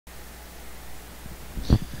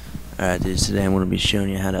Alright dudes, today I'm going to be showing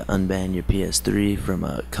you how to unban your PS3 from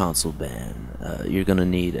a console ban. You're going to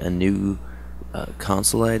need a new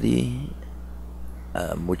console ID,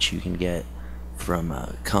 which you can get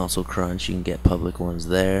from Console Crunch. You can get public ones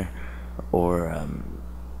there, or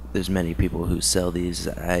there's many people who sell these.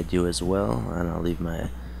 I do as well, and I'll leave my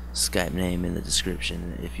Skype name in the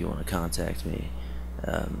description if you want to contact me.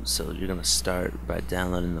 So you're going to start by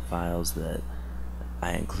downloading the files that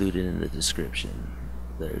I included in the description.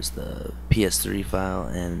 There's the PS3 file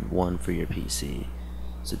and one for your PC,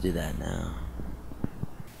 so do that now.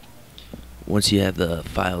 Once you have the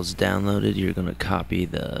files downloaded, you're going to copy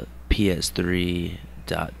the ps3.pkg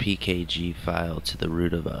file to the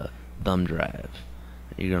root of a thumb drive.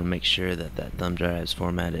 You're going to make sure that that thumb drive is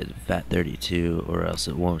formatted FAT32, or else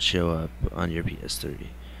it won't show up on your PS3.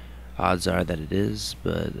 Odds are that it is,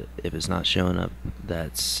 but if it's not showing up,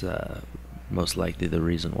 that's most likely the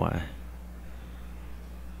reason why.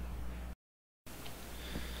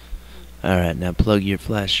 Alright, now plug your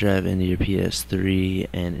flash drive into your PS3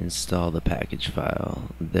 and install the package file.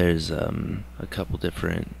 There's a couple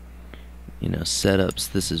different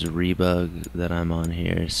setups. This is Rebug that I'm on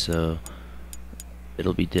here, so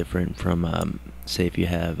it'll be different from say if you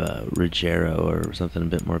have Rogero or something a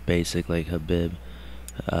bit more basic like Habib.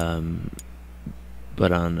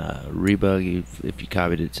 But on Rebug, if you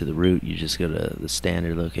copied it to the root, you just go to the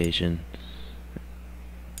standard location.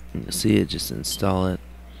 And you'll see it, just install it.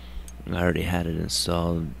 I already had it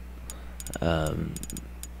installed, so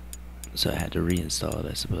I had to reinstall it,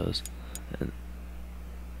 I suppose. And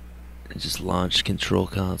just launch Control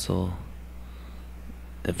Console,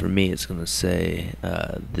 and for me it's gonna say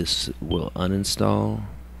this will uninstall.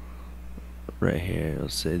 Right here it'll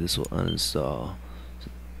say this will uninstall.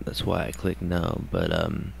 That's why I click no, but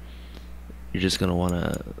you're just gonna want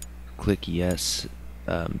to click yes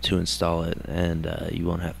to install it, and you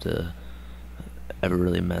won't have to ever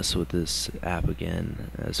really mess with this app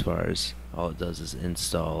again, as far as all it does is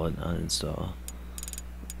install and uninstall.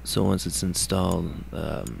 So once it's installed,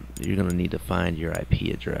 you're going to need to find your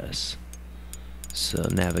IP address. So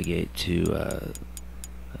navigate to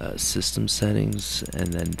system settings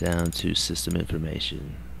and then down to system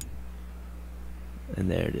information,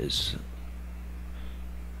 and there it is.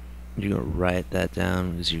 You're going to write that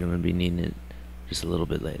down because you're going to be needing it just a little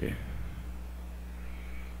bit later.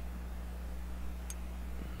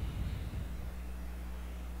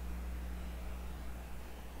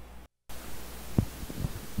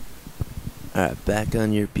 Alright, back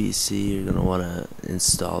on your PC, you're going to want to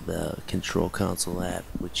install the Control Console app,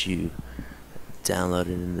 which you downloaded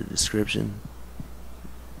in the description.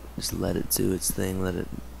 Just let it do its thing, let it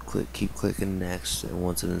keep clicking next, and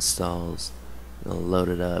once it installs, it'll load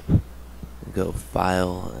it up, and go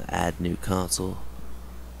File, Add New Console.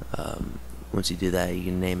 Once you do that, you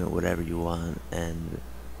can name it whatever you want, and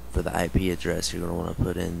for the IP address, you're going to want to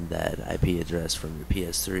put in that IP address from your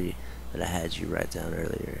PS3 that I had you write down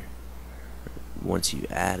earlier. Once you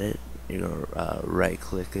add it, you're going to right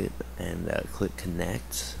click it and click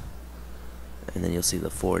connect, and then you'll see the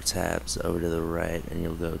 4 tabs over to the right, and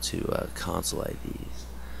you'll go to console IDs,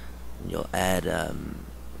 and you'll add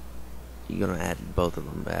you're going to add both of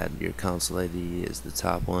them. Add your console ID is the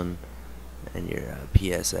top one, and your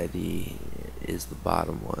PS ID is the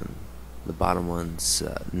bottom one. The bottom one's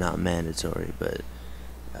not mandatory, but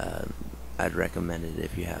I'd recommend it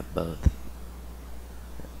if you have both.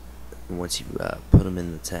 Once you put them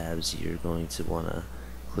in the tabs, you're going to want to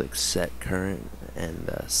click set current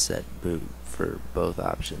and set boot for both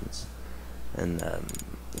options. And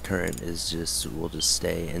current is will just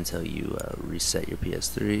stay until you reset your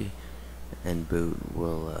PS3, and boot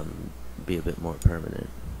will be a bit more permanent.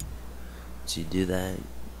 Once you do that,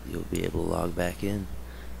 you'll be able to log back in.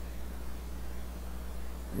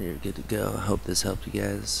 You're good to go. I hope this helped you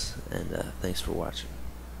guys, and thanks for watching.